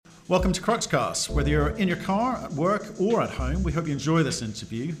Welcome to Cruxcast. Whether you're in your car, at work, or at home, we hope you enjoy this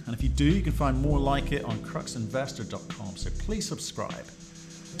interview. And if you do, you can find more like it on cruxinvestor.com. So please subscribe.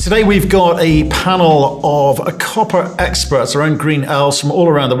 Today we've got a panel of copper experts, our own green elves from all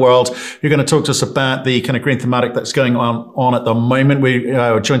around the world, who are going to talk to us about the kind of green thematic that's going on at the moment. We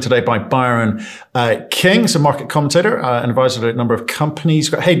are joined today by Byron King, a market commentator and advisor to a number of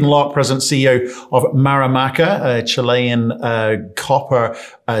companies. We've got Hayden Locke, President CEO of Marimaca, a Chilean copper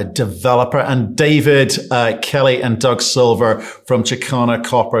developer, and David Kelly and Doug Silver from Chicana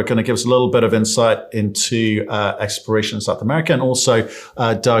Copper are going to give us a little bit of insight into exploration in South America, and also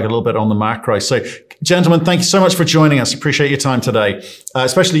Doug, a little bit on the macro. So, gentlemen, thank you so much for joining us. Appreciate your time today.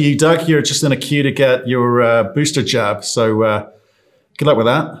 Especially you, Doug. You're just in a queue to get your booster jab. So, good luck with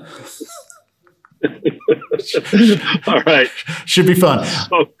that. All right. Should be fun.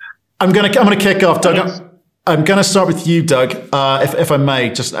 I'm gonna kick off, Doug. I'm going to start with you, Doug, if I may,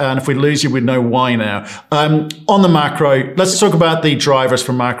 and if we lose you, we know why now. On the macro, let's talk about the drivers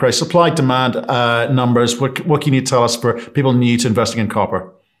for macro, supply, demand numbers. What can you tell us for people new to investing in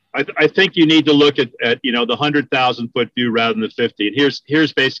copper? I think you need to look at the 100,000-foot view rather than the 50. And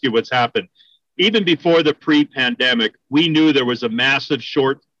here's basically what's happened. Even before the pre-pandemic, we knew there was a massive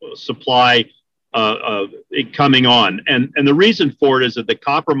short supply coming on. And the reason for it is that the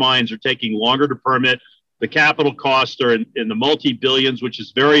copper mines are taking longer to permit. The capital costs are in the multi-billions, which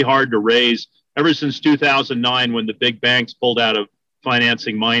is very hard to raise. Ever since 2009, when the big banks pulled out of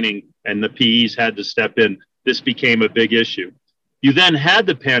financing mining and the PEs had to step in, this became a big issue. You then had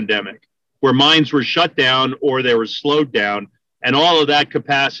the pandemic, where mines were shut down or they were slowed down, and all of that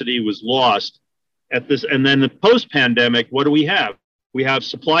capacity was lost. And then the post-pandemic, what do we have? We have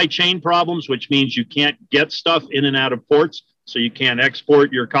supply chain problems, which means you can't get stuff in and out of ports, so you can't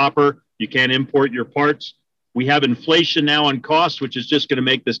export your copper. You can't import your parts. We have inflation now on costs, which is just going to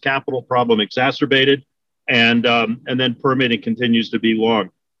make this capital problem exacerbated. And then permitting continues to be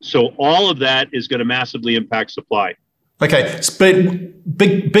long. So all of that is going to massively impact supply. Okay,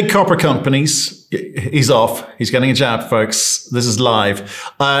 big copper companies. He's off. He's getting a jab, folks. This is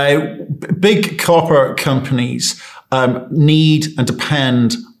live. Big copper companies need and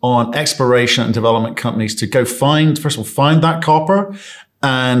depend on exploration and development companies to go find that copper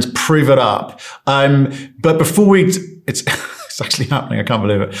and prove it up. But before it's actually happening. I can't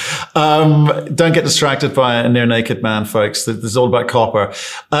believe it. Don't get distracted by a near naked man, folks. This is all about copper.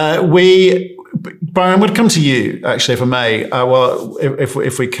 Byron, would come to you, actually, if I may.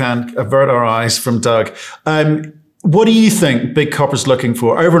 If we can avert our eyes from Doug. What do you think Big Copper's looking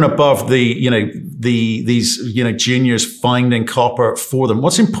for over and above these juniors finding copper for them?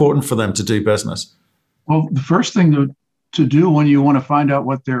 What's important for them to do business? Well, the first thing to do when you want to find out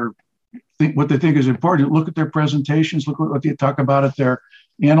what they think is important, look at their presentations, look at what they talk about at their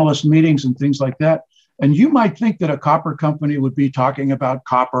analyst meetings and things like that. And you might think that a copper company would be talking about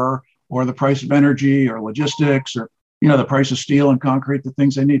copper or the price of energy or logistics or the price of steel and concrete, the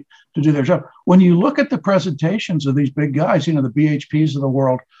things they need to do their job. When you look at the presentations of these big guys, the BHPs of the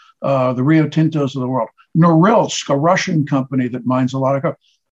world, the Rio Tintos of the world, Norilsk, a Russian company that mines a lot of copper,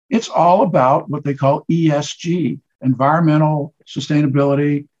 it's all about what they call ESG, environmental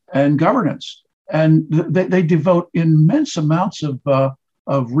sustainability and governance. And they devote immense amounts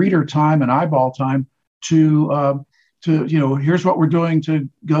of reader time and eyeball time to here's what we're doing to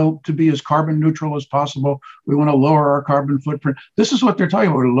be as carbon neutral as possible. We want to lower our carbon footprint. This is what they're talking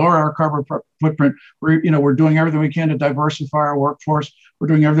about. We lower our carbon footprint. We're doing everything we can to diversify our workforce. We're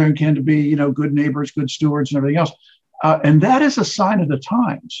doing everything we can to be, good neighbors, good stewards, and everything else. And that is a sign of the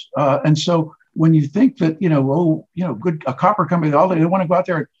times. And so when you think that, a copper company, they want to go out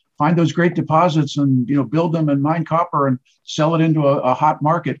there and find those great deposits and, build them and mine copper and sell it into a hot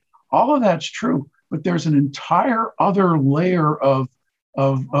market. All of that's true, but there's an entire other layer of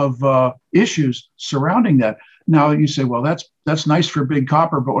issues surrounding that. Now you say, well, that's nice for big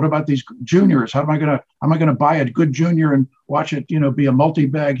copper, but what about these juniors? How am I going to buy a good junior and watch it, be a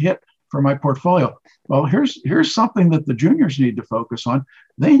multi-bag hit for my portfolio? Well, here's something that the juniors need to focus on.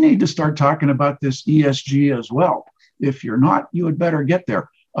 They need to start talking about this ESG as well. If you're not, you had better get there.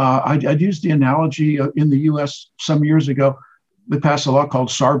 I'd used the analogy in the U.S. some years ago. They passed a law called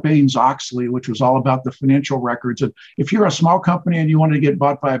Sarbanes-Oxley, which was all about the financial records. And if you're a small company and you wanted to get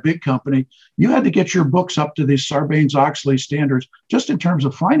bought by a big company, you had to get your books up to these Sarbanes-Oxley standards, just in terms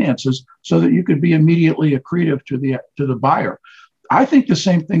of finances, so that you could be immediately accretive to the buyer. I think the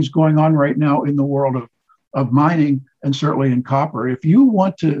same thing's going on right now in the world of mining, and certainly in copper. If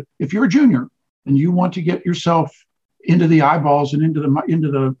you're a junior and you want to get yourself into the eyeballs and into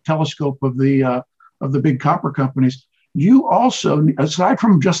the telescope of the big copper companies, you also, aside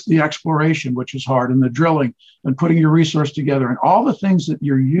from just the exploration, which is hard, and the drilling and putting your resource together and all the things that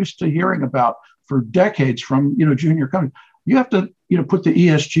you're used to hearing about for decades from, junior companies, you have to, put the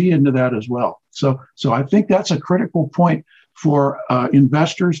ESG into that as well. So I think that's a critical point for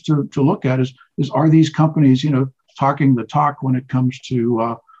investors to look at is are these companies, talking the talk when it comes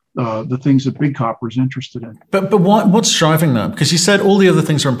to the things that Big Copper is interested in. But what's driving that? Because you said all the other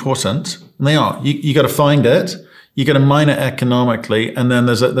things are important, and they are. You got to find it, you got to mine it economically, and then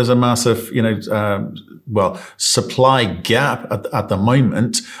there's a massive, supply gap at the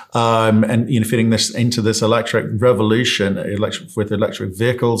moment, and fitting this into this electric revolution, with electric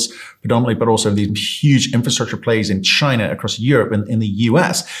vehicles predominantly, but also these huge infrastructure plays in China, across Europe, and in the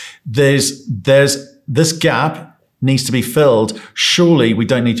US. There's this gap needs to be filled. Surely we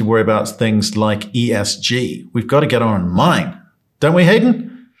don't need to worry about things like ESG. We've got to get on and mine, don't we, Hayden?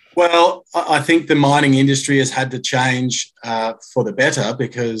 Well, I think the mining industry has had to change for the better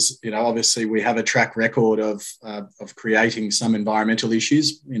because, obviously we have a track record of creating some environmental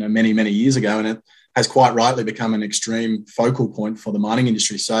issues, many, many years ago, and it has quite rightly become an extreme focal point for the mining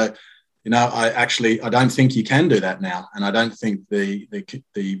industry. So, I don't think you can do that now. And I don't think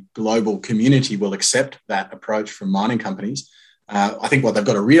the global community will accept that approach from mining companies. I think what they've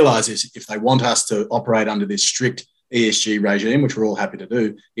got to realise is if they want us to operate under this strict ESG regime, which we're all happy to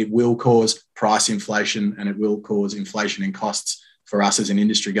do, it will cause price inflation and it will cause inflation in costs for us as an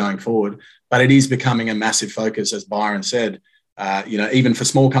industry going forward. But it is becoming a massive focus, as Byron said. Even for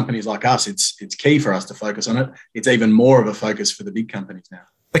small companies like us, it's key for us to focus on it. It's even more of a focus for the big companies now.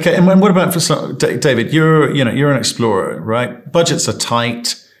 Okay, and what about for David? You're an explorer, right? Budgets are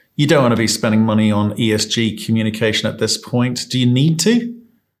tight. You don't want to be spending money on ESG communication at this point. Do you need to?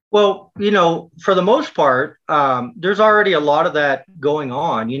 Well, for the most part, there's already a lot of that going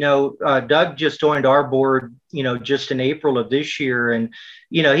on. Doug just joined our board, just in April of this year. And,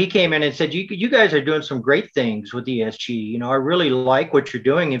 he came in and said, you guys are doing some great things with ESG. I really like what you're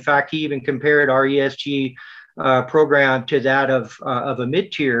doing. In fact, he even compared our ESG program to that of a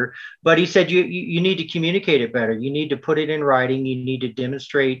mid-tier, but he said you need to communicate it better. You need to put it in writing. You need to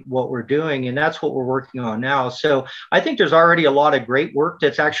demonstrate what we're doing, and that's what we're working on now. So I think there's already a lot of great work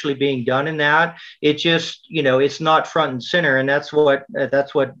that's actually being done in that. It just it's not front and center, and that's what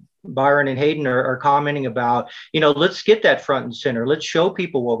Byron and Hayden are commenting about. Let's get that front and center. Let's show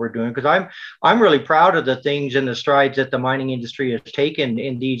people what we're doing, because I'm really proud of the things and the strides that the mining industry has taken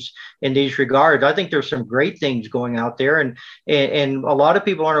in these regards. I think there's some great things going out there, and a lot of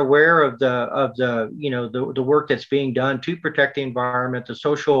people aren't aware of the work that's being done to protect the environment, the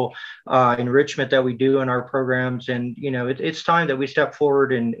social enrichment that we do in our programs, and it's time that we step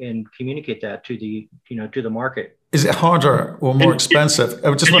forward and communicate that to the market. Is it harder or more expensive?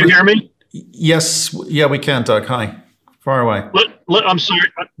 Can you hear me? Yes. Yeah, we can, Doug. Hi. Far away. I'm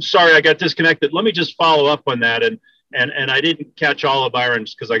sorry, I got disconnected. Let me just follow up on that. And I didn't catch all of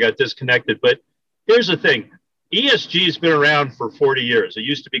Byron's because I got disconnected. But here's the thing. ESG has been around for 40 years. It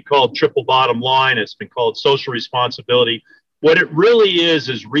used to be called triple bottom line. It's been called social responsibility. What it really is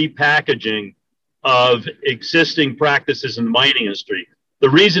repackaging of existing practices in the mining industry. The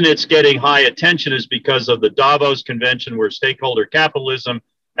reason it's getting high attention is because of the Davos Convention, where stakeholder capitalism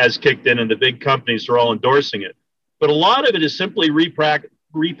has kicked in and the big companies are all endorsing it. But a lot of it is simply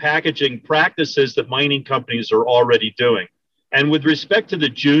repackaging practices that mining companies are already doing. And with respect to the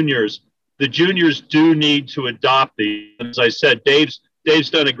juniors do need to adopt these. As I said, Dave's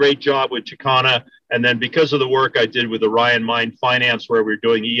done a great job with Chicana. And then because of the work I did with Orion Mine Finance, where we're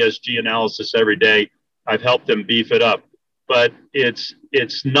doing ESG analysis every day, I've helped them beef it up. But it's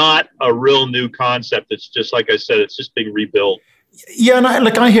not a real new concept. It's just, like I said, it's just being rebuilt. Yeah, and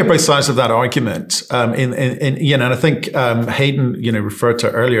I hear both sides of that argument. And I think Hayden, referred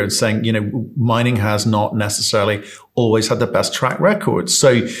to earlier and saying, mining has not necessarily always had the best track record.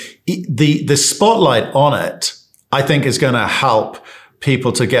 So the spotlight on it, I think, is going to help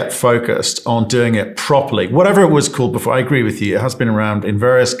people to get focused on doing it properly. Whatever it was called before, I agree with you. It has been around in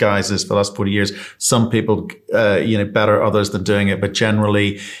various guises for the last 40 years. Some people, better others than doing it, but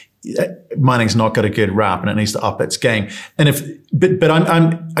generally, mining's not got a good rap and it needs to up its game. And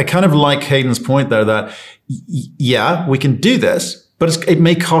I kind of like Hayden's point though, that yeah, we can do this, but it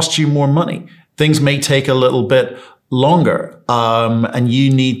may cost you more money. Things may take a little bit longer. And you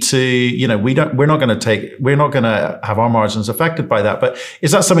need to, we're not going to have our margins affected by that. But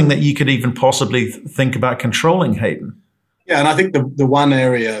is that something that you could even possibly think about controlling, Hayden? Yeah, and I think the one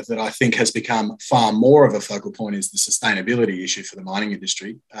area that I think has become far more of a focal point is the sustainability issue for the mining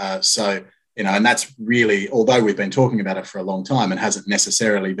industry. And that's really, although we've been talking about it for a long time, it hasn't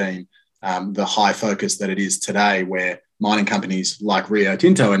necessarily been the high focus that it is today, where mining companies like Rio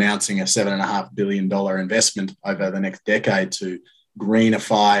Tinto announcing a $7.5 billion investment over the next decade to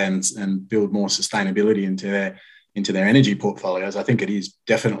greenify and build more sustainability into their energy portfolios. I think it is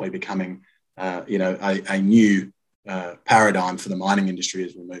definitely becoming a new paradigm for the mining industry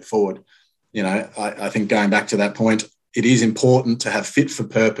as we move forward. I think going back to that point, it is important to have fit for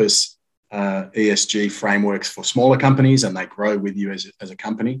purpose ESG frameworks for smaller companies, and they grow with you as a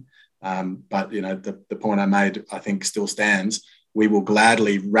company. But the point I made, I think, still stands. We will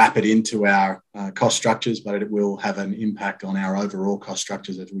gladly wrap it into our cost structures, but it will have an impact on our overall cost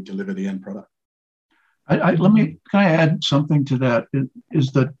structures as we deliver the end product. Can I add something to that?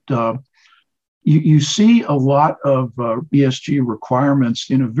 Is that you see a lot of ESG requirements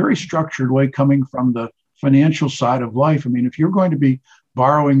in a very structured way coming from the financial side of life. I mean, if you're going to be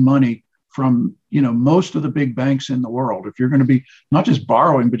borrowing money from most of the big banks in the world, if you're going to be not just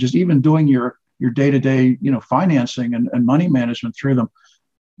borrowing, but just even doing your day-to-day financing and money management through them,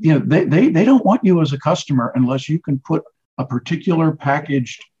 they don't want you as a customer unless you can put a particular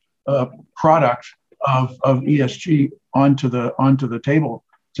packaged product of ESG onto the table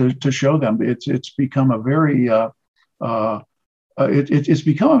to show them. It's become a very it's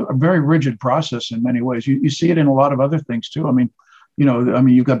become a very rigid process in many ways. You see it in a lot of other things too. I mean,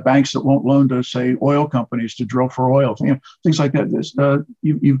 you've got banks that won't loan to, say, oil companies to drill for oil, things like that.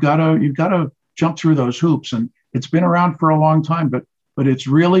 You've got to jump through those hoops, and it's been around for a long time, but it's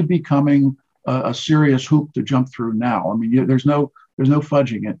really becoming a serious hoop to jump through now. I mean, there's no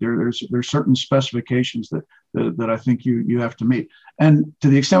fudging it. There's certain specifications that I think you have to meet. And to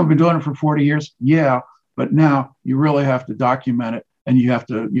the extent we've been doing it for 40 years, yeah, but now you really have to document it, and you have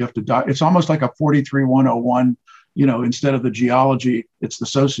to it's almost like a 43-101. Instead of the geology, it's the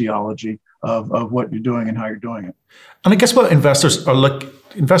sociology of what you're doing and how you're doing it. And I guess what investors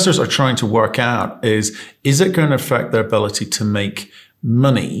are trying to work out is it going to affect their ability to make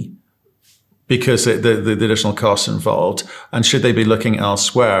money because the additional costs involved, and should they be looking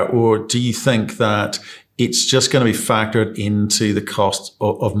elsewhere? Or do you think that it's just going to be factored into the cost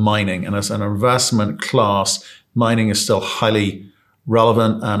of mining? And as an investment class, mining is still highly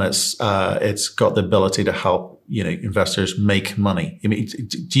relevant, and it's got the ability to help investors make money. I mean,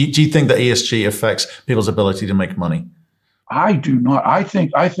 do you think that ESG affects people's ability to make money? I do not. I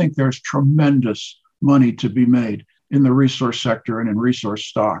think there's tremendous money to be made in the resource sector and in resource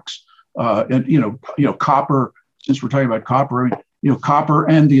stocks. And copper. Since we're talking about copper, copper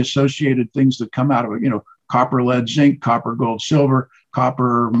and the associated things that come out of it. Copper, lead, zinc, copper, gold, silver,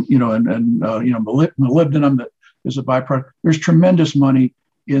 copper. And molybdenum that is a byproduct. There's tremendous money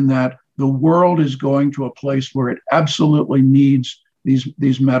in that. The world is going to a place where it absolutely needs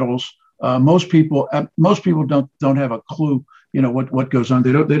these metals. Most people don't have a clue, what goes on.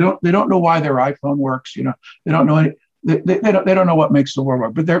 They don't know why their iPhone works. They don't know they don't know what makes the world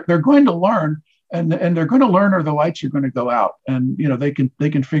work. But they're going to learn, and they're going to learn, or the lights are going to go out, and they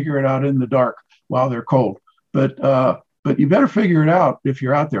can figure it out in the dark while they're cold. But you better figure it out if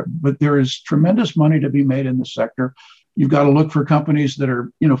you're out there. But there is tremendous money to be made in the sector. You've got to look for companies that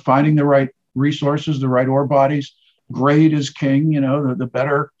are, finding the right resources, the right ore bodies. Grade is king. The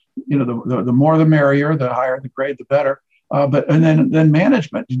better, the more the merrier. The higher the grade, the better. And then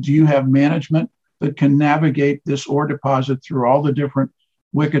management. Do you have management that can navigate this ore deposit through all the different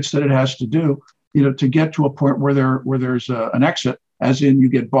wickets that it has to do, to get to a point where there's an exit, as in you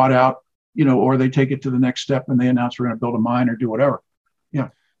get bought out, or they take it to the next step and they announce we're going to build a mine or do whatever. Yeah.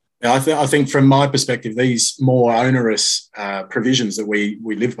 I think from my perspective, these more onerous provisions that we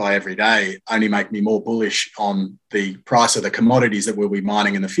live by every day only make me more bullish on the price of the commodities that we'll be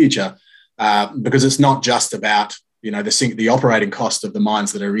mining in the future, because it's not just about the operating cost of the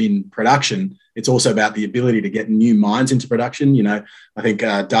mines that are in production. It's also about the ability to get new mines into production. I think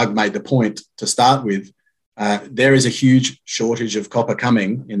Doug made the point to start with. There is a huge shortage of copper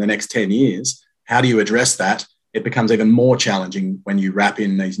coming in the next 10 years. How do you address that? It becomes even more challenging when you wrap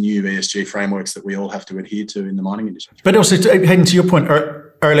in these new ESG frameworks that we all have to adhere to in the mining industry. But also, Hayden, to your point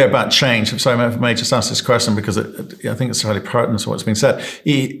earlier about change, sorry, I may just ask this question because I think it's highly pertinent to what's been said.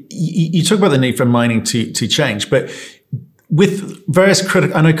 You talk about the need for mining to change, but with various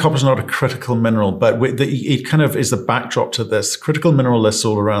I know copper's not a critical mineral, but it kind of is the backdrop to this. Critical mineral lists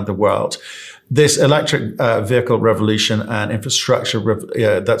all around the world. This electric vehicle revolution and infrastructure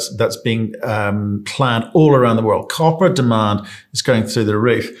that's being planned all around the world. Copper demand is going through the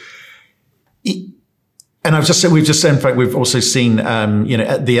roof. And I've just said, in fact, we've also seen, the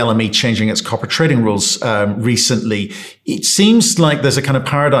LME changing its copper trading rules recently. It seems like there's a kind of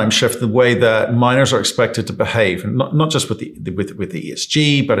paradigm shift the way that miners are expected to behave, and not just with the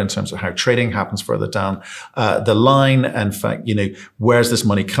ESG, but in terms of how trading happens further down the line. In fact, where's this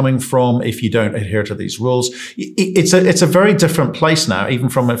money coming from if you don't adhere to these rules? It's a very different place now, even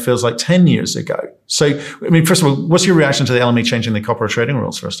from it feels like 10 years ago. So, first of all, what's your reaction to the LME changing the copper trading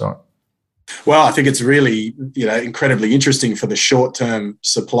rules for a start? Well, I think it's really, incredibly interesting for the short-term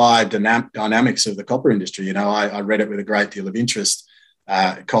supply dynamics of the copper industry. I read it with a great deal of interest.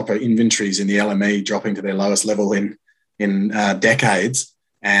 Copper inventories in the LME dropping to their lowest level in decades,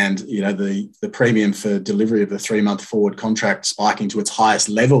 and the premium for delivery of the 3-month forward contract spiking to its highest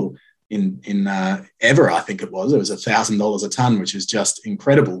level in ever. I think it was $1,000 a ton, which is just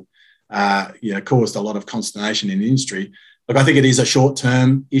incredible. Caused a lot of consternation in the industry. Look, I think it is a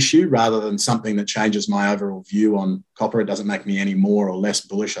short-term issue rather than something that changes my overall view on copper. It doesn't make me any more or less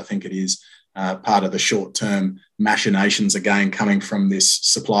bullish. I think it is part of the short-term machinations, again, coming from this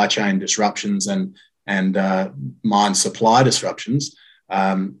supply chain disruptions and mine supply disruptions.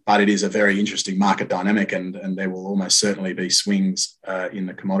 But it is a very interesting market dynamic, and there will almost certainly be swings in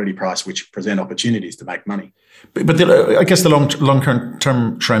the commodity price which present opportunities to make money. But I guess the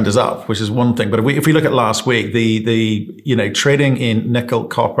long-term trend is up, which is one thing. But if we look at last week, the trading in nickel,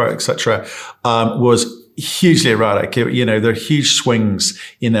 copper, etc., was hugely erratic. There are huge swings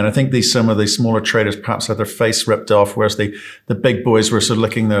in there. I think some of the smaller traders perhaps had their face ripped off, whereas the big boys were sort of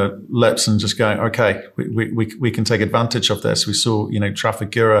licking their lips and just going, okay, we can take advantage of this. We saw,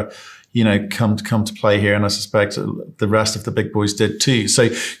 Trafigura, come to play here. And I suspect the rest of the big boys did too. So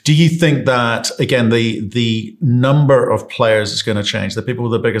do you think that, again, the number of players is going to change? The people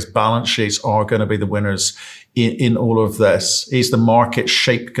with the biggest balance sheets are going to be the winners in all of this? Is the market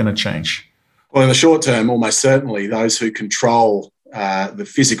shape going to change? Well, in the short term, almost certainly those who control the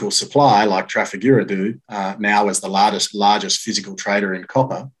physical supply, like Trafigura do, now as the largest physical trader in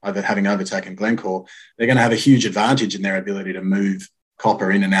copper, having overtaken Glencore, they're going to have a huge advantage in their ability to move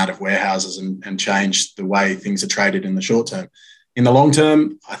copper in and out of warehouses and change the way things are traded in the short term. In the long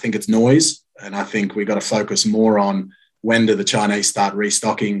term, I think it's noise, and I think we've got to focus more on when do the Chinese start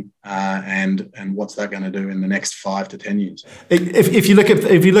restocking, and what's that going to do in the next 5 to 10 years? If you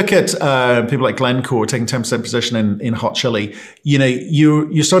look at people like Glencore taking 10% position in hot chili,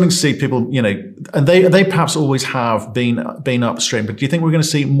 you're starting to see people, and they perhaps always have been upstream. But do you think we're going to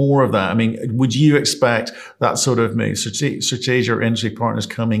see more of that? I mean, would you expect that sort of move? Strategic or energy partners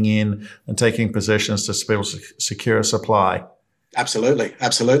coming in and taking positions to be able to secure supply? Absolutely.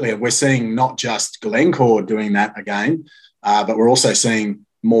 And we're seeing not just Glencore doing that again, but we're also seeing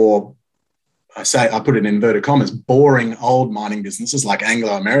more, I put it in inverted commas, boring old mining businesses like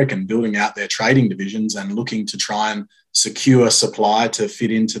Anglo American building out their trading divisions and looking to try and secure supply to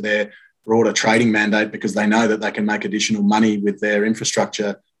fit into their broader trading mandate because they know that they can make additional money with their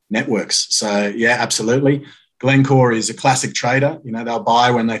infrastructure networks. So, yeah, absolutely. Glencore is a classic trader. They'll buy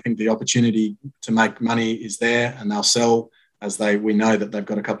when they think the opportunity to make money is there, and they'll sell we know that they've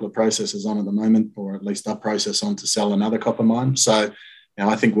got a couple of processes on at the moment, or at least a process on to sell another copper mine. So,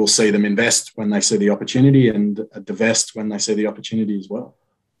 I think we'll see them invest when they see the opportunity and divest when they see the opportunity as well.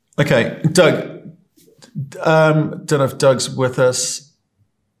 Okay, Doug, don't know if Doug's with us.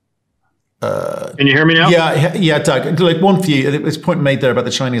 Can you hear me now? Yeah, Doug. Like one for you, this point made there about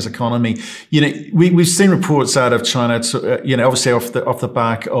the Chinese economy. We've seen reports out of China, obviously off the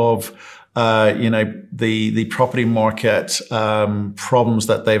back of the property market problems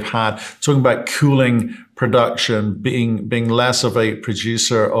that they've had, talking about cooling production, being less of a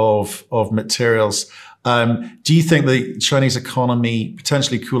producer of materials. Do you think the Chinese economy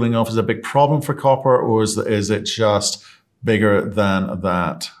potentially cooling off is a big problem for copper, or is it just bigger than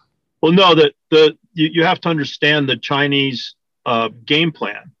that? Well, no, you have to understand the Chinese game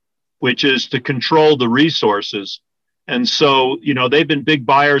plan, which is to control the resources. And so, they've been big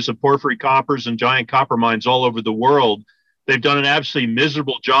buyers of porphyry coppers and giant copper mines all over the world. They've done an absolutely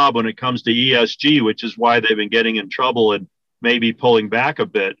miserable job when it comes to ESG, which is why they've been getting in trouble and maybe pulling back a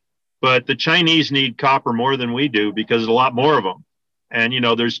bit. But the Chinese need copper more than we do because there's a lot more of them. And,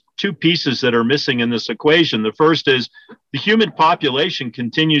 there's two pieces that are missing in this equation. The first is the human population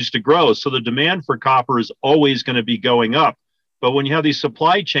continues to grow. So the demand for copper is always going to be going up. But when you have these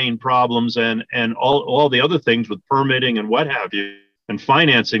supply chain problems and all the other things with permitting and what have you, and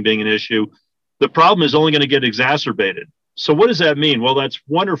financing being an issue, the problem is only going to get exacerbated. So what does that mean? Well, that's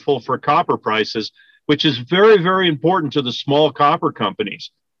wonderful for copper prices, which is very, very important to the small copper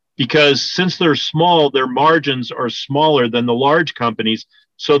companies, because since they're small, their margins are smaller than the large companies.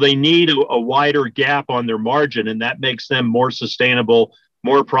 So they need a wider gap on their margin, and that makes them more sustainable,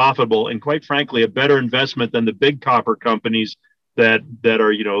 more profitable, and quite frankly, a better investment than the big copper companies that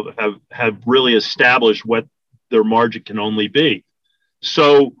are, have really established what their margin can only be.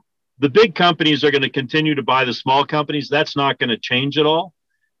 So the big companies are going to continue to buy the small companies. That's not going to change at all.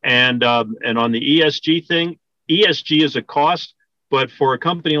 And on the ESG thing, ESG is a cost, but for a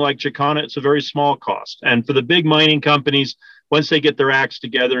company like Chakana, it's a very small cost. And for the big mining companies, once they get their acts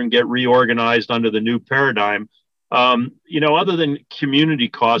together and get reorganized under the new paradigm, other than community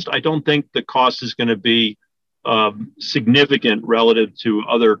cost, I don't think the cost is going to be significant relative to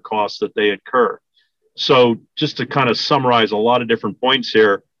other costs that they incur. So just to kind of summarize a lot of different points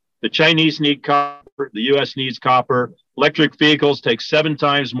here, the Chinese need copper, the U.S. needs copper. Electric vehicles take 7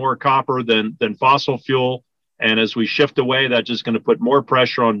 times more copper than fossil fuel. And as we shift away, that's just going to put more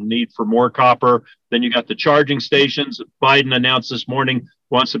pressure on the need for more copper. Then you got the charging stations. Biden announced this morning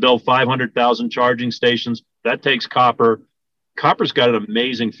wants to build 500,000 charging stations. That takes copper. Copper's got an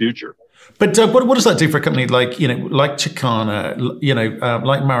amazing future. But Doug, what does that do for a company like Chakana,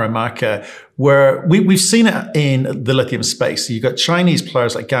 like Marimaca, where we've seen it in the lithium space? So you've got Chinese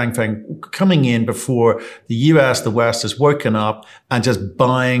players like Ganfeng coming in before the US, the West has woken up and just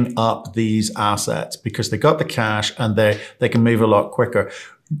buying up these assets because they got the cash and they can move a lot quicker.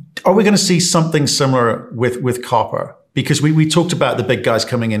 Are we going to see something similar with copper? Because we talked about the big guys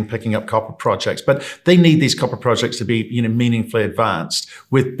coming in, picking up copper projects, but they need these copper projects to be, meaningfully advanced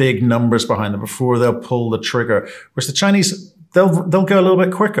with big numbers behind them before they'll pull the trigger. Whereas the Chinese, they'll go a little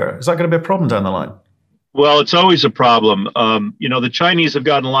bit quicker. Is that going to be a problem down the line? Well, it's always a problem. The Chinese have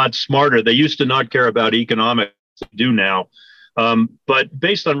gotten a lot smarter. They used to not care about economics, they do now. But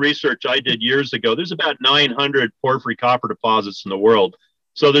based on research I did years ago, there's about 900 porphyry copper deposits in the world.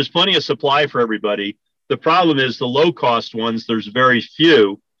 So there's plenty of supply for everybody. The problem is the low-cost ones, there's very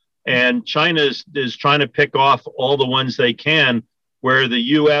few, and China is trying to pick off all the ones they can, where the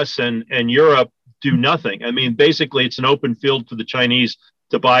U.S. and Europe do nothing. I mean, basically, it's an open field for the Chinese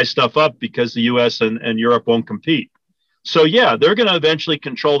to buy stuff up because the U.S. and Europe won't compete. So, yeah, they're going to eventually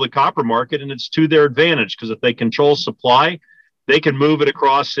control the copper market, and it's to their advantage because if they control supply, they can move it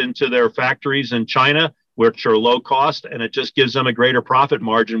across into their factories in China, which are low cost, and it just gives them a greater profit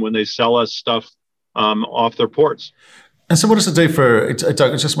margin when they sell us stuff off their ports. And so what does it do for,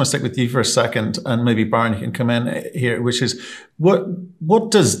 Doug, I just want to stick with you for a second, and maybe Byron, you can come in here, which is what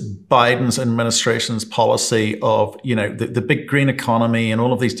does Biden's administration's policy of, the big green economy and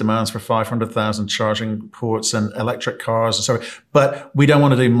all of these demands for 500,000 charging ports and electric cars and so on, but we don't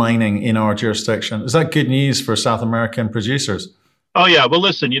want to do mining in our jurisdiction. Is that good news for South American producers? Oh, yeah. Well,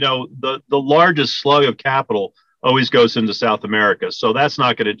 listen, the largest slug of capital always goes into South America. So that's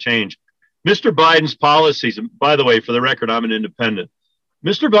not going to change. Mr. Biden's policies, and by the way, for the record, I'm an independent.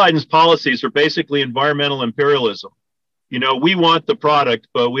 Mr. Biden's policies are basically environmental imperialism. We want the product,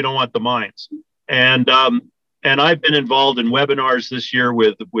 but we don't want the mines. And I've been involved in webinars this year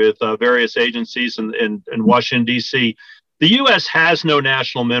with various agencies in Washington, D.C. The U.S. has no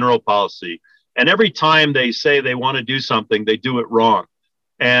national mineral policy. And every time they say they want to do something, they do it wrong.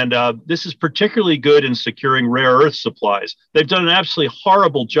 And this is particularly good in securing rare earth supplies. They've done an absolutely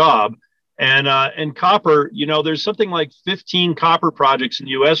horrible job. And copper, there's something like 15 copper projects in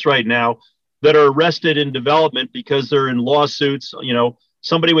the U.S. right now that are arrested in development because they're in lawsuits.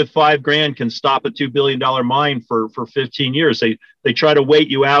 Somebody with $5,000 can stop a $2 billion mine for 15 years. They try to wait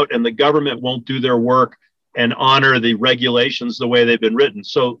you out, and the government won't do their work and honor the regulations the way they've been written.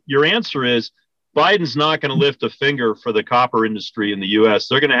 So your answer is Biden's not going to lift a finger for the copper industry in the U.S.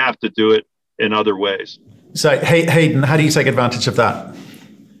 They're going to have to do it in other ways. So, Hayden, how do you take advantage of that?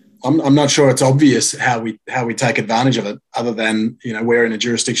 I'm not sure it's obvious how we take advantage of it, other than we're in a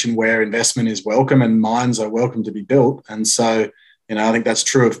jurisdiction where investment is welcome and mines are welcome to be built, and so I think that's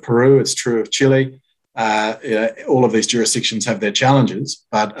true of Peru. It's true of Chile. All of these jurisdictions have their challenges,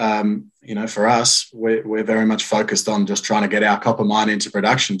 but for us, we're very much focused on just trying to get our copper mine into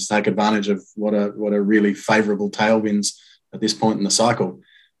production to take advantage of what are really favourable tailwinds at this point in the cycle.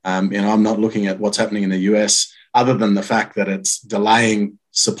 I'm not looking at what's happening in the US, other than the fact that it's delaying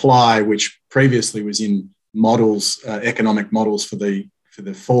supply, which previously was in models, economic models for the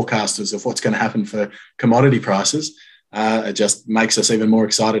forecasters of what's going to happen for commodity prices. It just makes us even more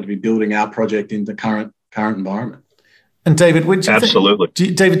excited to be building our project in the current environment. And David, absolutely.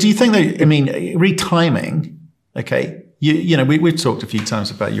 David, do you think that, retiming? Okay, we've talked a few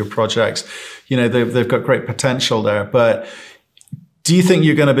times about your projects. They've got great potential there, but do you think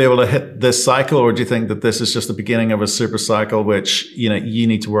you're going to be able to hit this cycle, or do you think that this is just the beginning of a super cycle, which you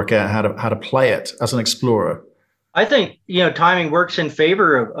need to work out how to play it as an explorer? I think, timing works in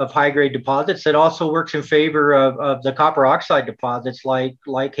favor of high grade deposits. It also works in favor of the copper oxide deposits like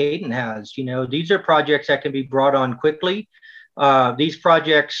Hayden has. These are projects that can be brought on quickly. These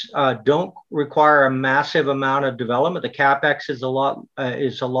projects don't require a massive amount of development. The capex is a lot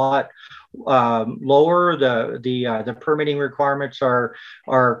lower. The permitting requirements are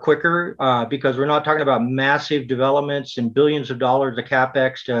quicker because we're not talking about massive developments and billions of dollars of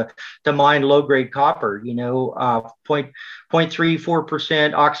capex to mine low grade copper.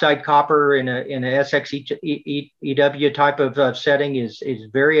 0.34% oxide copper in a SX-EW type of setting is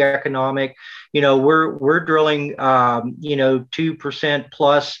very economic. We're drilling 2%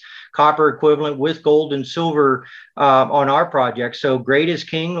 plus copper equivalent with gold and silver on our project. So grade is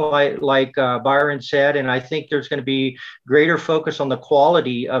king, like Byron said, and I think there's going to be greater focus on the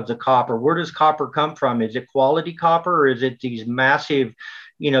quality of the copper. Where does copper come from? Is it quality copper, or is it these massive,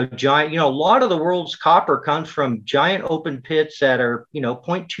 giant, a lot of the world's copper comes from giant open pits that are,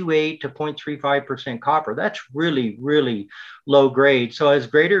 0.28 to 0.35% copper. That's really, really low grade. So as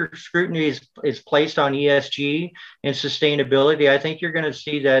greater scrutiny is placed on ESG and sustainability, I think you're going to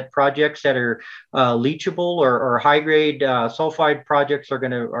see that projects that are leachable or high grade sulfide projects are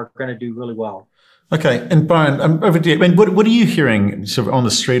going to do really well. Okay, and Byron, over to you. I mean, what are you hearing sort of on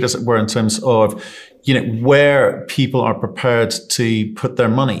the street, as it were, in terms of where people are prepared to put their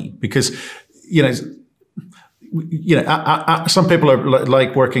money? Because some people are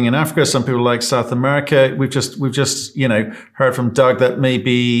like working in Africa, some people like South America. We've just heard from Doug that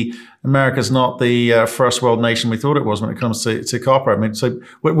maybe America's not the first world nation we thought it was when it comes to copper. I mean, so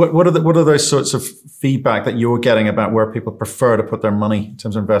what are those sorts of feedback that you're getting about where people prefer to put their money in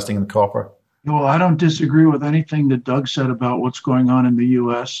terms of investing in copper? Well, I don't disagree with anything that Doug said about what's going on in the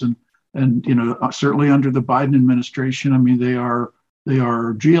U.S. and certainly under the Biden administration. I mean, they are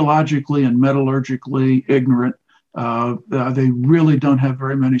geologically and metallurgically ignorant. They really don't have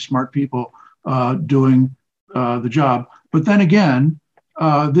very many smart people doing the job. But then again,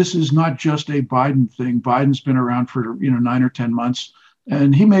 this is not just a Biden thing. Biden's been around for 9 or 10 months,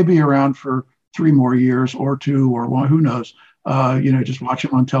 and he may be around for 3 more years or 2 or 1. Who knows? Just watch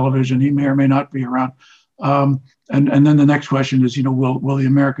him on television. He may or may not be around. And then the next question is, will the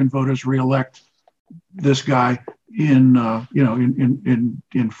American voters reelect this guy in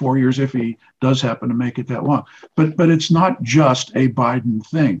 4 years if he does happen to make it that long? But it's not just a Biden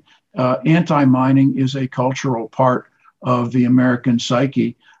thing. Anti-mining is a cultural part of the American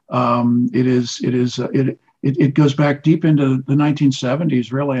psyche. It goes back deep into the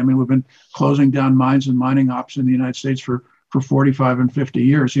 1970s, really. I mean, we've been closing down mines and mining ops in the United States for 45 and 50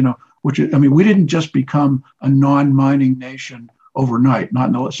 years, we didn't just become a non-mining nation overnight,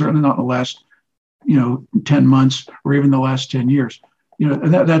 certainly not in the last, 10 months or even the last 10 years.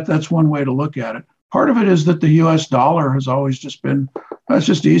 That's one way to look at it. Part of it is that the US dollar has always just been, it's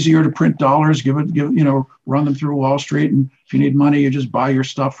just easier to print dollars, run them through Wall Street. And if you need money, you just buy your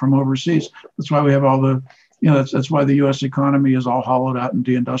stuff from overseas. That's why we have all the, that's why the US economy is all hollowed out and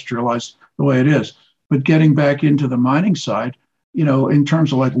deindustrialized the way it is. But getting back into the mining side, in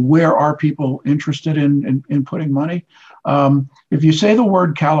terms of like, where are people interested in putting money? If you say the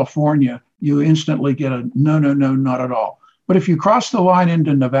word California, you instantly get a no, not at all. But if you cross the line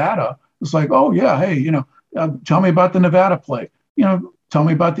into Nevada, it's like, oh yeah, hey, tell me about the Nevada play. Tell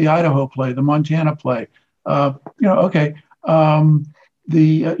me about the Idaho play, the Montana play. Okay. So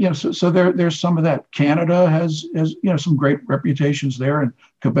there's some of that. Canada has some great reputations there, and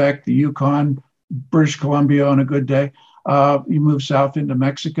Quebec, the Yukon, British Columbia on a good day. You move south into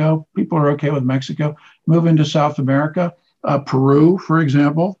Mexico. People are okay with Mexico. Move into South America, Peru, for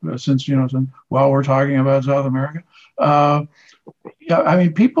example, since while we're talking about South America.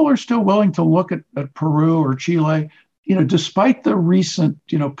 People are still willing to look at Peru or Chile. Despite the recent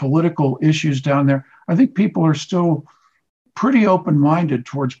political issues down there, I think people are still pretty open-minded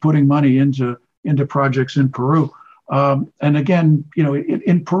towards putting money into projects in Peru. And again,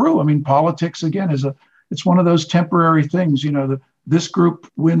 in Peru, politics again it's one of those temporary things. This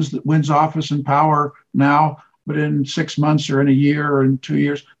group wins office and power now, but in 6 months or in a year or in 2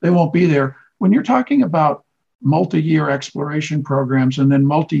 years, they won't be there. When you're talking about multi-year exploration programs and then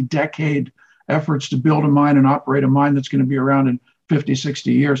multi-decade efforts to build a mine and operate a mine that's going to be around in 50,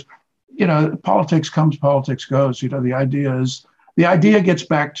 60 years, politics comes, politics goes. The idea gets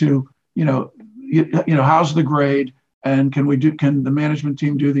back to, how's the grade, and can the management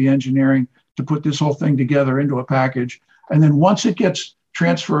team do the engineering to put this whole thing together into a package? And then once it gets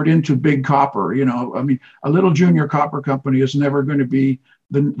transferred into big copper, a little junior copper company is never going to be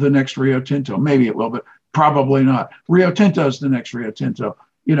the next Rio Tinto. Maybe it will, but probably not. Rio Tinto is the next Rio Tinto.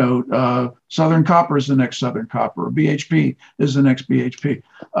 Southern Copper is the next Southern Copper, or BHP is the next BHP.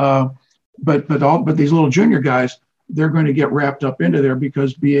 But these little junior guys, they're going to get wrapped up into there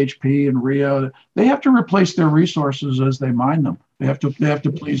because BHP and Rio, they have to replace their resources as they mine them. They have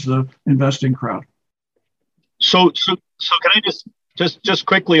to please the investing crowd. So can I just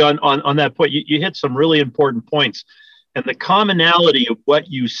quickly on that point, you hit some really important points, and the commonality of what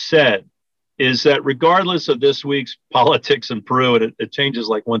you said is that regardless of this week's politics in Peru, and it changes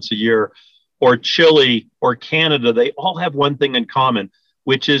like once a year, or Chile or Canada, they all have one thing in common,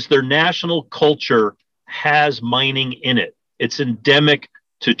 which is their national culture has mining in it. It's endemic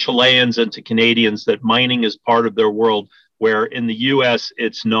to Chileans and to Canadians that mining is part of their world, where in the US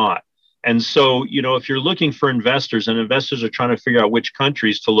it's not. And so, if you're looking for investors and investors are trying to figure out which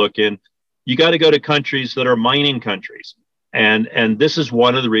countries to look in, you got to go to countries that are mining countries. And this is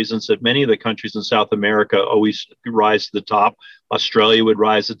one of the reasons that many of the countries in South America always rise to the top. Australia would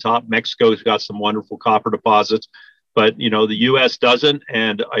rise to the top. Mexico's got some wonderful copper deposits, but the U.S. doesn't,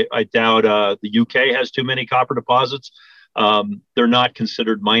 and I doubt the U.K. has too many copper deposits. They're not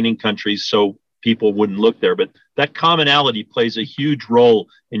considered mining countries, so people wouldn't look there. But that commonality plays a huge role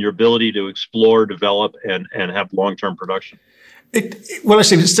in your ability to explore, develop, and have long-term production.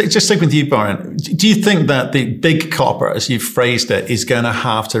 Actually, just stick with you, Byron. Do you think that the big copper, as you've phrased it, is going to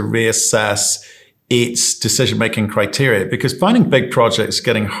have to reassess its decision-making criteria? Because finding big projects is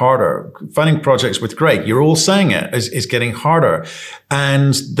getting harder. Finding projects with grade, you're all saying it, is getting harder.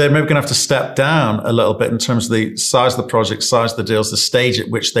 And they're maybe going to have to step down a little bit in terms of the size of the project, size of the deals, the stage at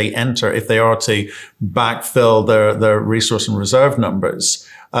which they enter, if they are to backfill their resource and reserve numbers.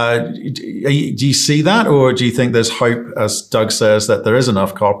 Do you see that, or do you think there's hope, as Doug says, that there is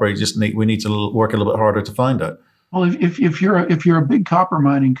enough copper? We need to work a little bit harder to find it? Well, if you're a big copper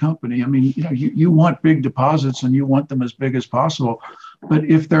mining company, I mean, you want big deposits and you want them as big as possible. But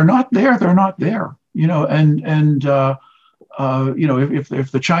if they're not there, they're not there. If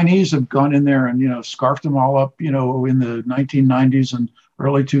the Chinese have gone in there and scarfed them all up, in the 1990s and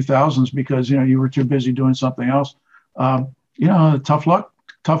early 2000s because you were too busy doing something else, tough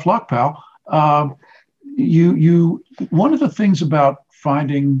luck, pal. One of the things about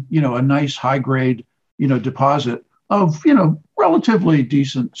finding a nice high grade deposit of relatively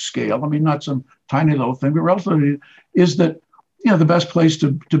decent scale, I mean not some tiny little thing, but relatively, is that the best place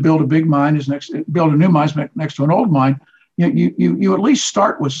to build a big mine is build a new mine next to an old mine. You at least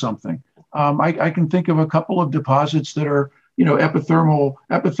start with something. I can think of a couple of deposits that are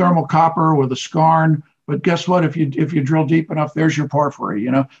epithermal copper with a skarn. But guess what? If you drill deep enough, there's your porphyry.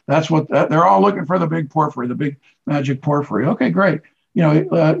 That's what they're all looking for, the big porphyry, the big magic porphyry. Okay, great.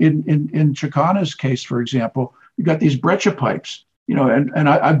 In Chakana's case, for example, you got these breccia pipes. And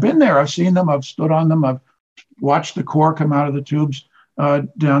I've been there. I've seen them. I've stood on them. I've watched the core come out of the tubes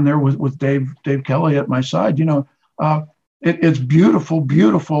down there with Dave Kelly at my side. It's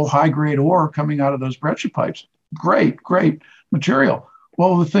beautiful high grade ore coming out of those breccia pipes. Great material.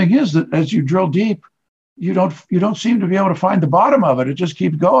 Well, the thing is that as you drill deep, you don't seem to be able to find the bottom of it. It just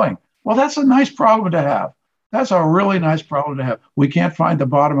keeps going. Well, that's a nice problem to have. That's a really nice problem to have. We can't find the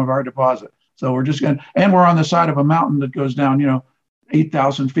bottom of our deposit. So we're just and we're on the side of a mountain that goes down,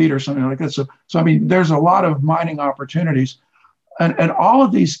 8,000 feet or something like that. So I mean, there's a lot of mining opportunities, and all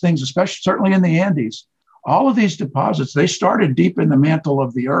of these things, especially certainly in the Andes, all of these deposits, they started deep in the mantle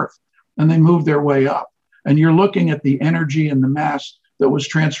of the earth and they moved their way up. And you're looking at the energy and the mass that was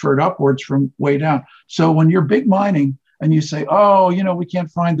transferred upwards from way down. So when you're big mining and you say, we can't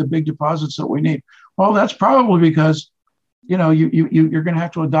find the big deposits that we need. Well, that's probably because, you're going to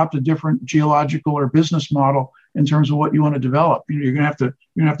have to adopt a different geological or business model in terms of what you want to develop. You're going to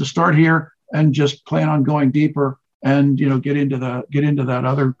have to start here and just plan on going deeper and, get into that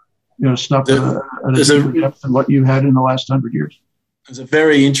other, stuff than what you had in the last 100 years. There's a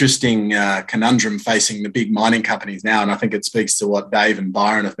very interesting conundrum facing the big mining companies now, and I think it speaks to what Dave and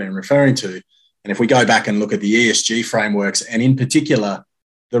Byron have been referring to. And if we go back and look at the ESG frameworks, and in particular,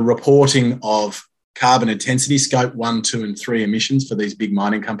 the reporting of carbon intensity, scope 1, 2, and 3 emissions for these big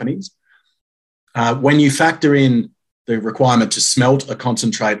mining companies, when you factor in the requirement to smelt a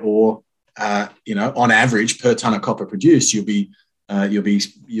concentrate ore, on average per ton of copper produced, you'll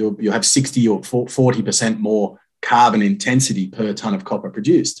have 60 or 40% more carbon intensity per ton of copper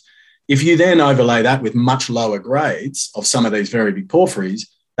produced. If you then overlay that with much lower grades of some of these very big porphyries,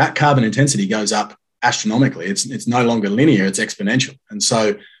 that carbon intensity goes up astronomically. It's no longer linear, it's exponential. And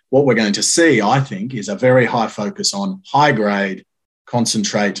so what we're going to see, I think, is a very high focus on high grade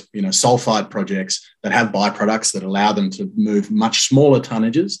concentrate, sulfide projects that have byproducts that allow them to move much smaller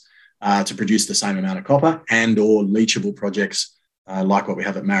tonnages to produce the same amount of copper, and or leachable projects like what we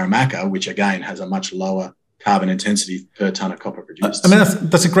have at Marimaca, which again has a much lower carbon intensity per ton of copper produced. I mean,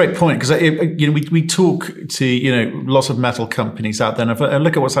 that's a great point, because we talk to lots of metal companies out there, and if I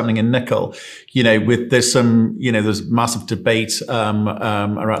look at what's happening in nickel, there's massive debate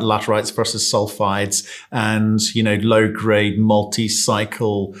around laterites versus sulfides, and low grade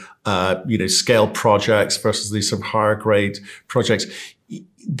multi-cycle scale projects versus these sort of higher grade projects.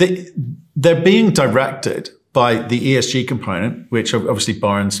 They're being directed by the ESG component, which obviously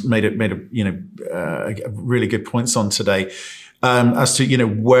Barnes made really good points on today, as to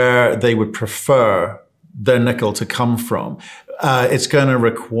where they would prefer their nickel to come from. It's going to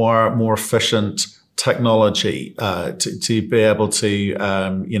require more efficient technology to be able to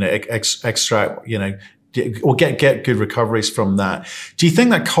extract or get good recoveries from that. Do you think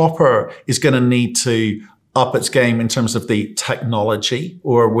that copper is going to need to up its game in terms of the technology,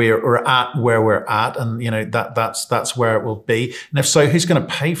 or we're at where we're at, and that's where it will be? And if so, who's going to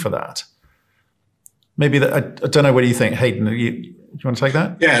pay for that? Maybe I don't know. What do you think, Hayden? Do you want to take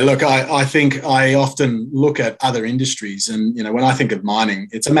that? Yeah, look, I think I often look at other industries, and when I think of mining,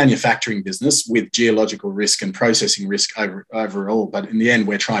 it's a manufacturing business with geological risk and processing risk overall. But in the end,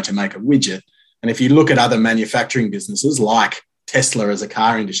 we're trying to make a widget. And if you look at other manufacturing businesses like Tesla as a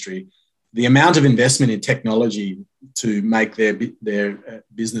car industry, the amount of investment in technology to make their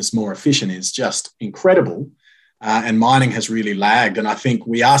business more efficient is just incredible. And mining has really lagged. And I think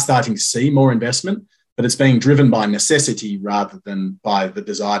we are starting to see more investment, but it's being driven by necessity rather than by the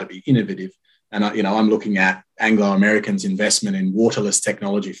desire to be innovative. And, I'm looking at Anglo American's investment in waterless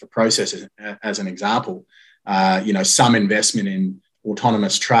technology for processes as an example. Some investment in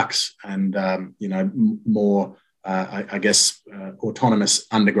autonomous trucks and, more autonomous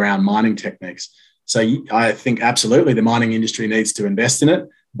underground mining techniques. So I think absolutely the mining industry needs to invest in it,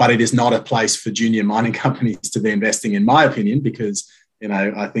 but it is not a place for junior mining companies to be investing, in my opinion, because,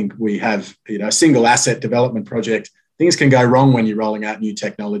 I think we have, a single asset development project. Things can go wrong when you're rolling out new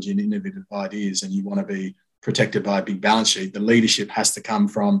technology and innovative ideas, and you want to be protected by a big balance sheet. The leadership has to come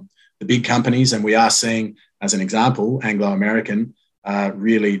from the big companies, and we are seeing, as an example, Anglo American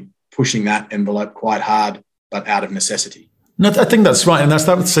really pushing that envelope quite hard, but out of necessity. No, I think that's right. And that's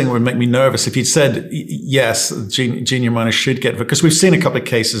the thing that would make me nervous. If you'd said, yes, junior miners should get, because we've seen a couple of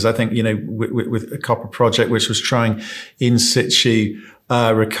cases, I think, with a copper project, which was trying in situ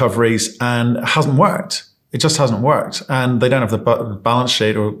recoveries, and it hasn't worked. It just hasn't worked. And they don't have the balance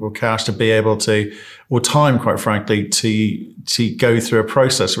sheet or cash to be able to, or time, quite frankly, to go through a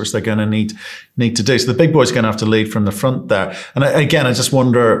process which they're going to need to do. So the big boys are going to have to lead from the front there. And again, I just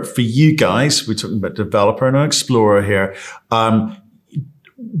wonder, for you guys, we're talking about developer and explorer here,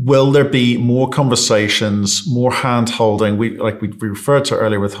 will there be more conversations, more hand-holding? We referred to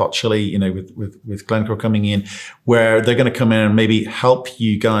earlier with Hot Chili, with Glencore coming in, where they're going to come in and maybe help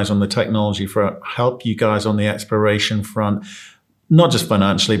you guys on the technology front, help you guys on the exploration front, not just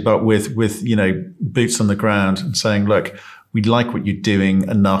financially, but with boots on the ground, and saying, look, we like what you're doing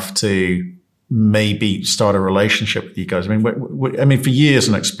enough to maybe start a relationship with you guys. I mean, for you as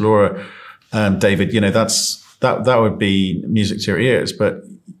an explorer, David, that would be music to your ears, but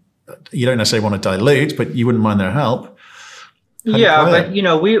you don't necessarily want to dilute, but you wouldn't mind their help. Yeah, but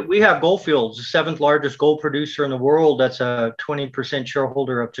we have Gold Fields, the 7th largest gold producer in the world. That's a 20%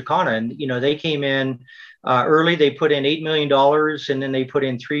 shareholder of Tucana, and they came in early. They put in $8 million, and then they put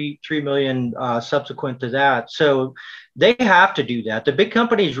in $3 million subsequent to that. So they have to do that. The big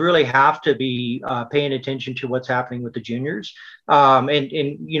companies really have to be paying attention to what's happening with the juniors.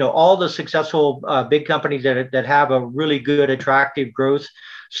 And all the successful big companies that have a really good, attractive growth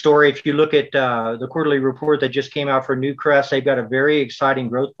story. If you look at the quarterly report that just came out for Newcrest, they've got a very exciting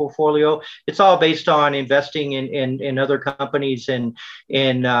growth portfolio. It's all based on investing in other companies and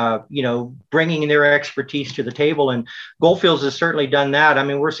bringing their expertise to the table. And Gold Fields has certainly done that. I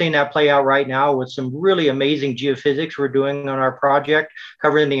mean, we're seeing that play out right now with some really amazing geophysics we're doing on our project,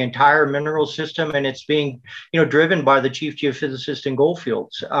 covering the entire mineral system, and it's being driven by the chief geophysicist in Gold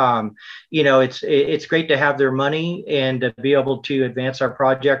Fields. It's great to have their money and to be able to advance our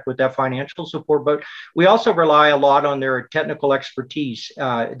project with that financial support, but we also rely a lot on their technical expertise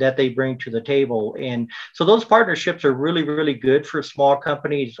that they bring to the table. And so those partnerships are really, really good for small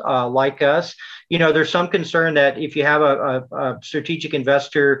companies like us. There's some concern that if you have a strategic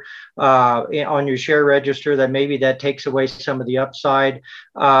investor on your share register, that maybe that takes away some of the upside.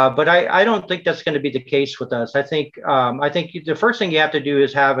 But I don't think that's going to be the case with us. I think the first thing you have to do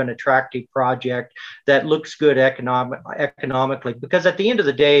is have an attractive project that looks good economically, because at the end of the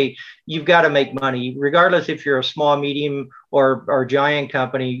the day, you've got to make money, regardless if you're a small, medium, or giant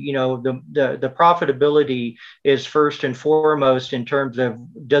company. You know, the profitability is first and foremost in terms of,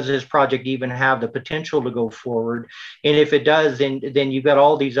 does this project even have the potential to go forward? And if it does, then you've got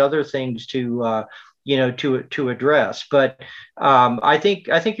all these other things to to address. But I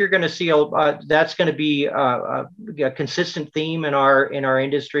think you're going to see that's going to be a consistent theme in our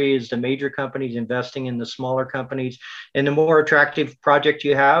industry, is the major companies investing in the smaller companies, and the more attractive project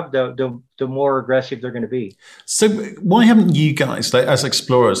you have, the more aggressive they're going to be. So why haven't you guys, like, as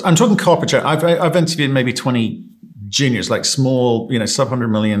explorers? I'm talking copper. I've interviewed maybe 20 juniors, like small, sub $100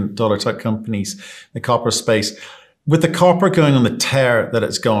 million type companies in the copper space. With the copper going on the tear that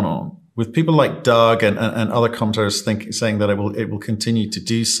it's gone on, with people like Doug and other commenters saying that it will continue to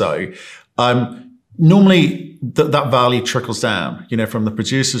do so, normally that value trickles down, from the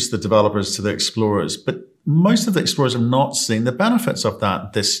producers, the developers, to the explorers. But most of the explorers have not seen the benefits of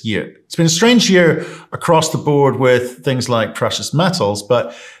that this year. It's been a strange year across the board with things like precious metals,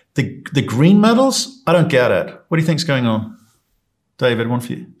 but the green metals, I don't get it. What do you think's going on? David, one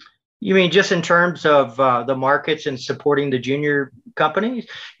for you. You mean just in terms of the markets and supporting the junior companies?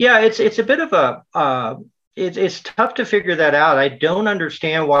 Yeah, it's a bit of it's tough to figure that out. I don't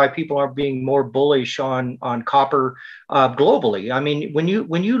understand why people are being more bullish on copper globally. I mean, when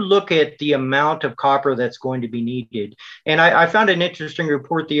you look at the amount of copper that's going to be needed, and I found an interesting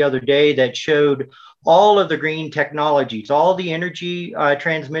report the other day that showed all of the green technologies, all the energy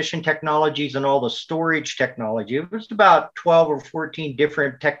transmission technologies, and all the storage technology. It was about 12 or 14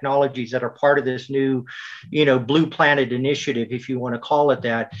 different technologies that are part of this new, Blue Planet initiative, if you want to call it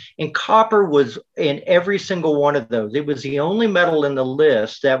that. And copper was in every single one of those. It was the only metal in the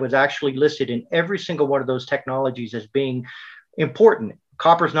list that was actually listed in every single one of those technologies as being important.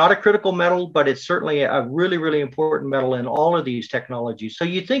 Copper is not a critical metal, but it's certainly a really, really important metal in all of these technologies. So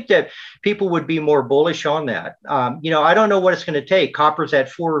you think that people would be more bullish on that. I don't know what it's going to take. Copper's at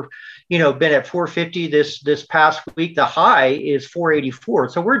been at 450 this past week. The high is 484.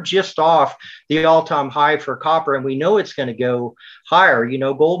 So we're just off the all-time high for copper, and we know it's going to go higher.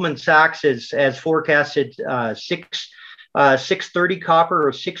 Goldman Sachs has forecasted 630 copper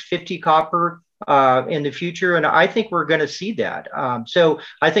or 650 copper in the future. And I think we're going to see that. So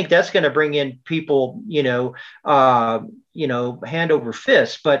I think that's going to bring in people, hand over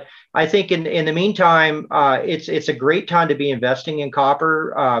fist. But I think in the meantime, it's a great time to be investing in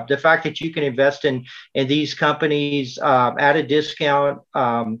copper. The fact that you can invest in these companies at a discount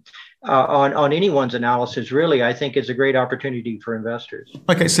on anyone's analysis, really, I think is a great opportunity for investors.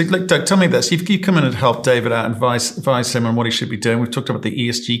 Okay, so look, Doug, tell me this. You've come in and helped David out and advise him on what he should be doing. We've talked about the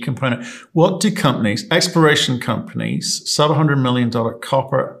ESG component. What do companies, exploration companies, sub $100 million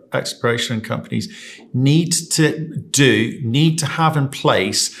copper exploration companies need to have in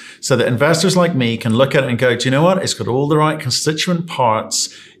place so that investors like me can look at it and go, do you know what? It's got all the right constituent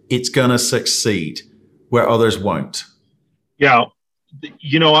parts. It's going to succeed where others won't. Yeah.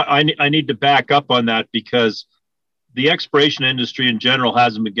 I need to back up on that, because the exploration industry in general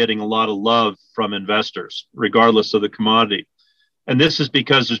hasn't been getting a lot of love from investors, regardless of the commodity. And this is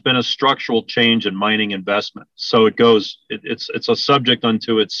because there's been a structural change in mining investment. So it's a subject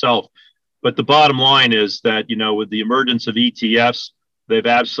unto itself. But the bottom line is that, with the emergence of ETFs, they've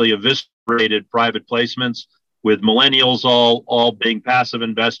absolutely eviscerated private placements, with millennials all being passive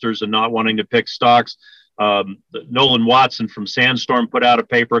investors and not wanting to pick stocks. Nolan Watson from Sandstorm put out a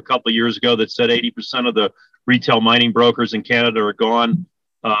paper a couple of years ago that said 80% of the retail mining brokers in Canada are gone.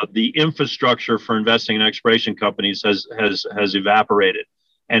 The infrastructure for investing in exploration companies has evaporated,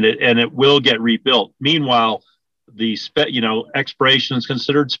 and it will get rebuilt. Meanwhile, exploration is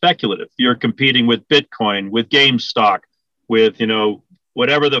considered speculative. You're competing with Bitcoin, with GameStop, with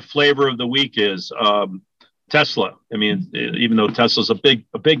whatever the flavor of the week is. Tesla. I mean, even though Tesla's a big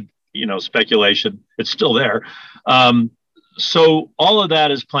speculation, it's still there. So all of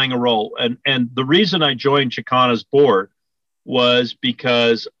that is playing a role. And the reason I joined Chicana's board was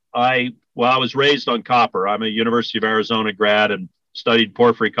because I was raised on copper. I'm a University of Arizona grad and studied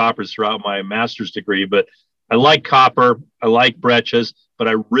porphyry coppers throughout my master's degree, but I like copper, I like breccias, but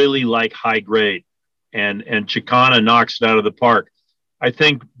I really like high grade, and Chicana knocks it out of the park. I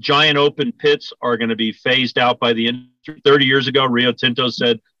think giant open pits are going to be phased out by the industry. 30 years ago, Rio Tinto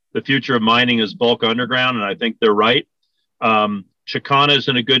said the future of mining is bulk underground, and I think they're right. Chicana is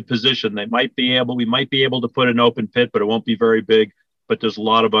in a good position. We might be able to put an open pit, but it won't be very big, but there's a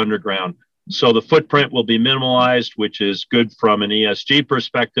lot of underground. So the footprint will be minimalized, which is good from an ESG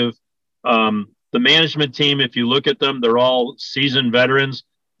perspective. The management team, if you look at them, they're all seasoned veterans.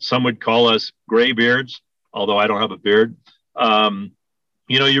 Some would call us graybeards, although I don't have a beard.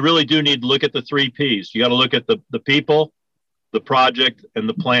 you really do need to look at the 3 Ps. You got to look at the people, the project, and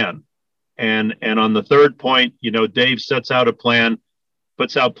the plan. And on the third point, Dave sets out a plan,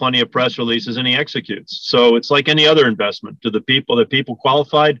 puts out plenty of press releases, and he executes. So it's like any other investment. Do the people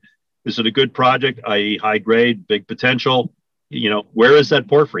qualified? Is it a good project, i.e. high grade, big potential? Where is that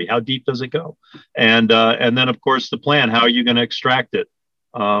porphyry? How deep does it go? And then, of course, the plan. How are you going to extract it?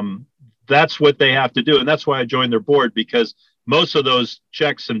 That's what they have to do. And that's why I joined their board, because most of those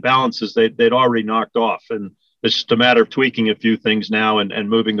checks and balances they'd already knocked off. And it's just a matter of tweaking a few things now and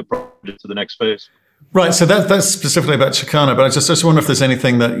moving the project to the next phase. Right. So that's specifically about Chicana, but I just wonder if there's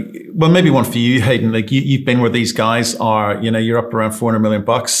anything that, well, maybe one for you, Hayden. Like you've been where these guys are, you're up around $400 million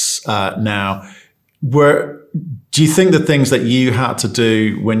now. Do you think the things that you had to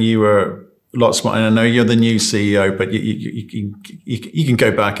do when you were a lot smarter, and I know you're the new CEO, but you can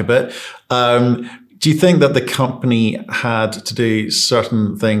go back a bit. Do you think that the company had to do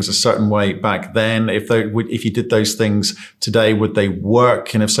certain things a certain way back then? If you did those things today, would they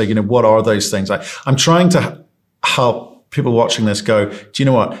work? And if so, what are those things? I'm trying to help people watching this go, do you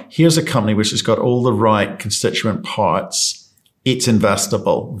know what? Here's a company which has got all the right constituent parts. It's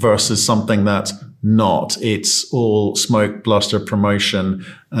investable versus something that's not. It's all smoke, bluster, promotion,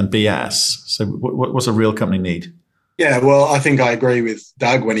 and BS. So what's a real company need? Yeah, well, I think I agree with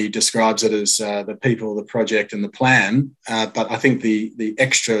Doug when he describes it as the people, the project, and the plan. But I think the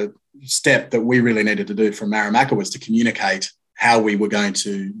extra step that we really needed to do from Marimekko was to communicate how we were going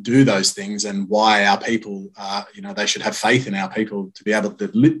to do those things and why our people, they should have faith in our people to be able to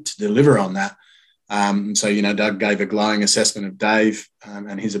deliver on that. So, Doug gave a glowing assessment of Dave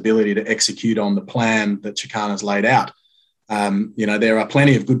and his ability to execute on the plan that Chicana's laid out. There are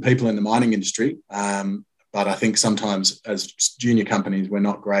plenty of good people in the mining industry, but I think sometimes as junior companies, we're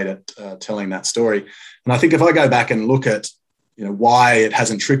not great at telling that story. And I think if I go back and look at, why it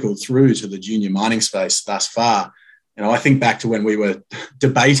hasn't trickled through to the junior mining space thus far, I think back to when we were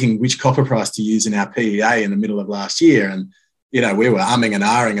debating which copper price to use in our PEA in the middle of last year. And we were umming and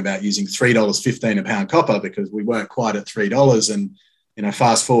ahhing about using $3.15 a pound copper because we weren't quite at $3. And,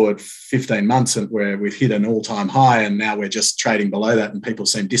 fast forward 15 months where we've hit an all-time high and now we're just trading below that and people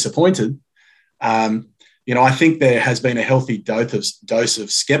seem disappointed. I think there has been a healthy dose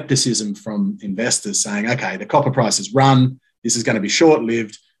of skepticism from investors saying, okay, the copper price is run. This is going to be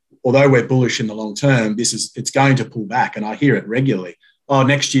short-lived. Although we're bullish in the long term, it's going to pull back. And I hear it regularly. Oh,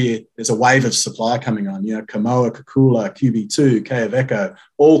 next year there's a wave of supply coming on. Kamoa, Kakula, QB2, Quellaveco,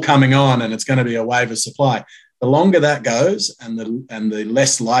 all coming on, and it's going to be a wave of supply. The longer that goes, and the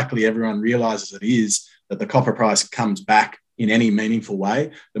less likely everyone realizes it is that the copper price comes back in any meaningful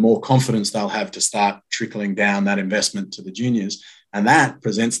way, the more confidence they'll have to start trickling down that investment to the juniors, and that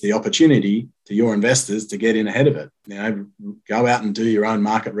presents the opportunity to your investors to get in ahead of it. Go out and do your own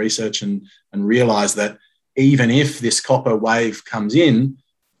market research and realize that. Even if this copper wave comes in,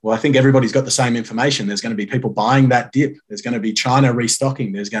 well, I think everybody's got the same information. There's going to be people buying that dip. There's going to be China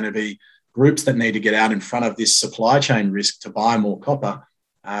restocking. There's going to be groups that need to get out in front of this supply chain risk to buy more copper,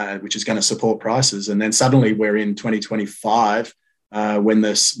 which is going to support prices. And then suddenly we're in 2025 when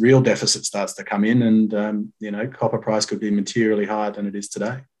this real deficit starts to come in and, copper price could be materially higher than it is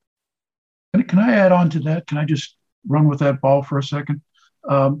today. Can I add on to that? Can I just run with that ball for a second?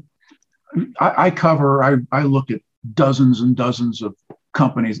 I look at dozens and dozens of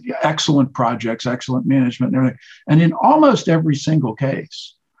companies, excellent projects, excellent management, and everything. And in almost every single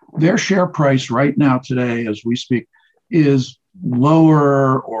case, their share price right now today, as we speak, is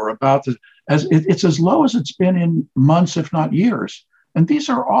lower or about it's as low as it's been in months, if not years. And these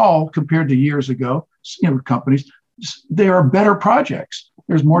are all, compared to years ago, companies, they are better projects.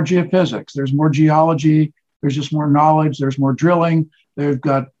 There's more geophysics, there's more geology, there's just more knowledge, there's more drilling, they've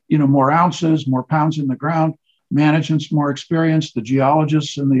got more ounces, more pounds in the ground, management's more experienced, the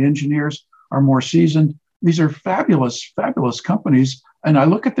geologists and the engineers are more seasoned. These are fabulous, fabulous companies. And I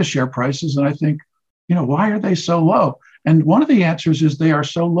look at the share prices and I think, why are they so low? And one of the answers is they are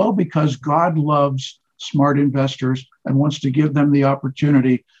so low because God loves smart investors and wants to give them the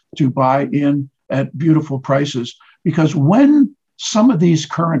opportunity to buy in at beautiful prices. Because when some of these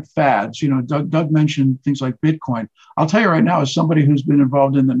current fads, Doug mentioned things like Bitcoin. I'll tell you right now, as somebody who's been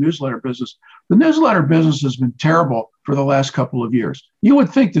involved in the newsletter business, the newsletter business has been terrible for the last couple of years. You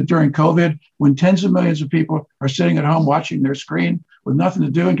would think that during COVID, when tens of millions of people are sitting at home watching their screen with nothing to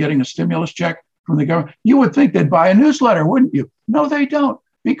do and getting a stimulus check from the government, you would think they'd buy a newsletter, wouldn't you? No, they don't,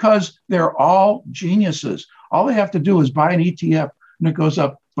 because they're all geniuses. All they have to do is buy an ETF and it goes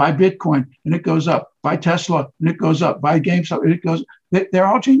up. Buy Bitcoin and it goes up. Buy Tesla and it goes up. Buy GameStop and it goes. They're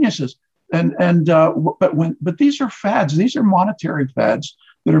all geniuses. But these are fads. These are monetary fads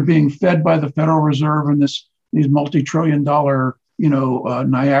that are being fed by the Federal Reserve and these multi-trillion-dollar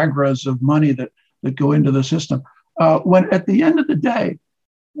Niagaras of money that go into the system. When at the end of the day,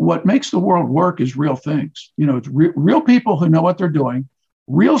 what makes the world work is real things. It's real people who know what they're doing,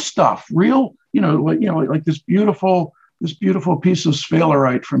 real stuff, real like this beautiful piece of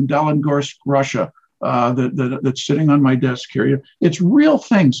sphalerite from Dalingorsk, Russia. That's sitting on my desk here. It's real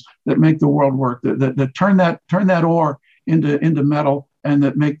things that make the world work. That turn that ore into metal, and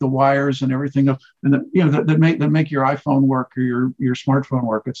that make the wires and everything else, and that make your iPhone work or your smartphone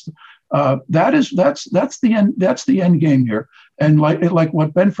work. That's the end game here. And like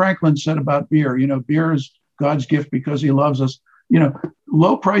what Ben Franklin said about beer. Beer is God's gift because He loves us.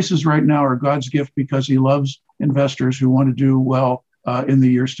 Low prices right now are God's gift because He loves investors who want to do well in the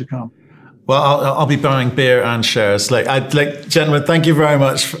years to come. Well, I'll be buying beer and shares. Gentlemen, thank you very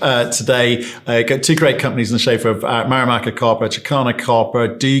much today. Got two great companies in the shape of Marimaca Copper, Chicana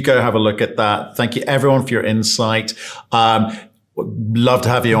Copper. Do go have a look at that. Thank you, everyone, for your insight. Love to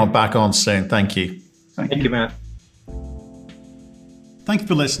have you back on soon. Thank you. Thank you, Matt. Thank you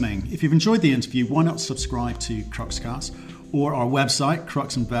for listening. If you've enjoyed the interview, why not subscribe to Cruxcast or our website,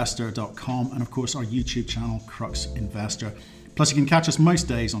 cruxinvestor.com, and of course our YouTube channel, Crux Investor. Plus, you can catch us most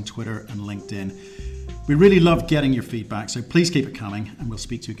days on Twitter and LinkedIn. We really love getting your feedback, so please keep it coming, and we'll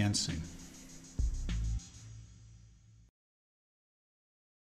speak to you again soon.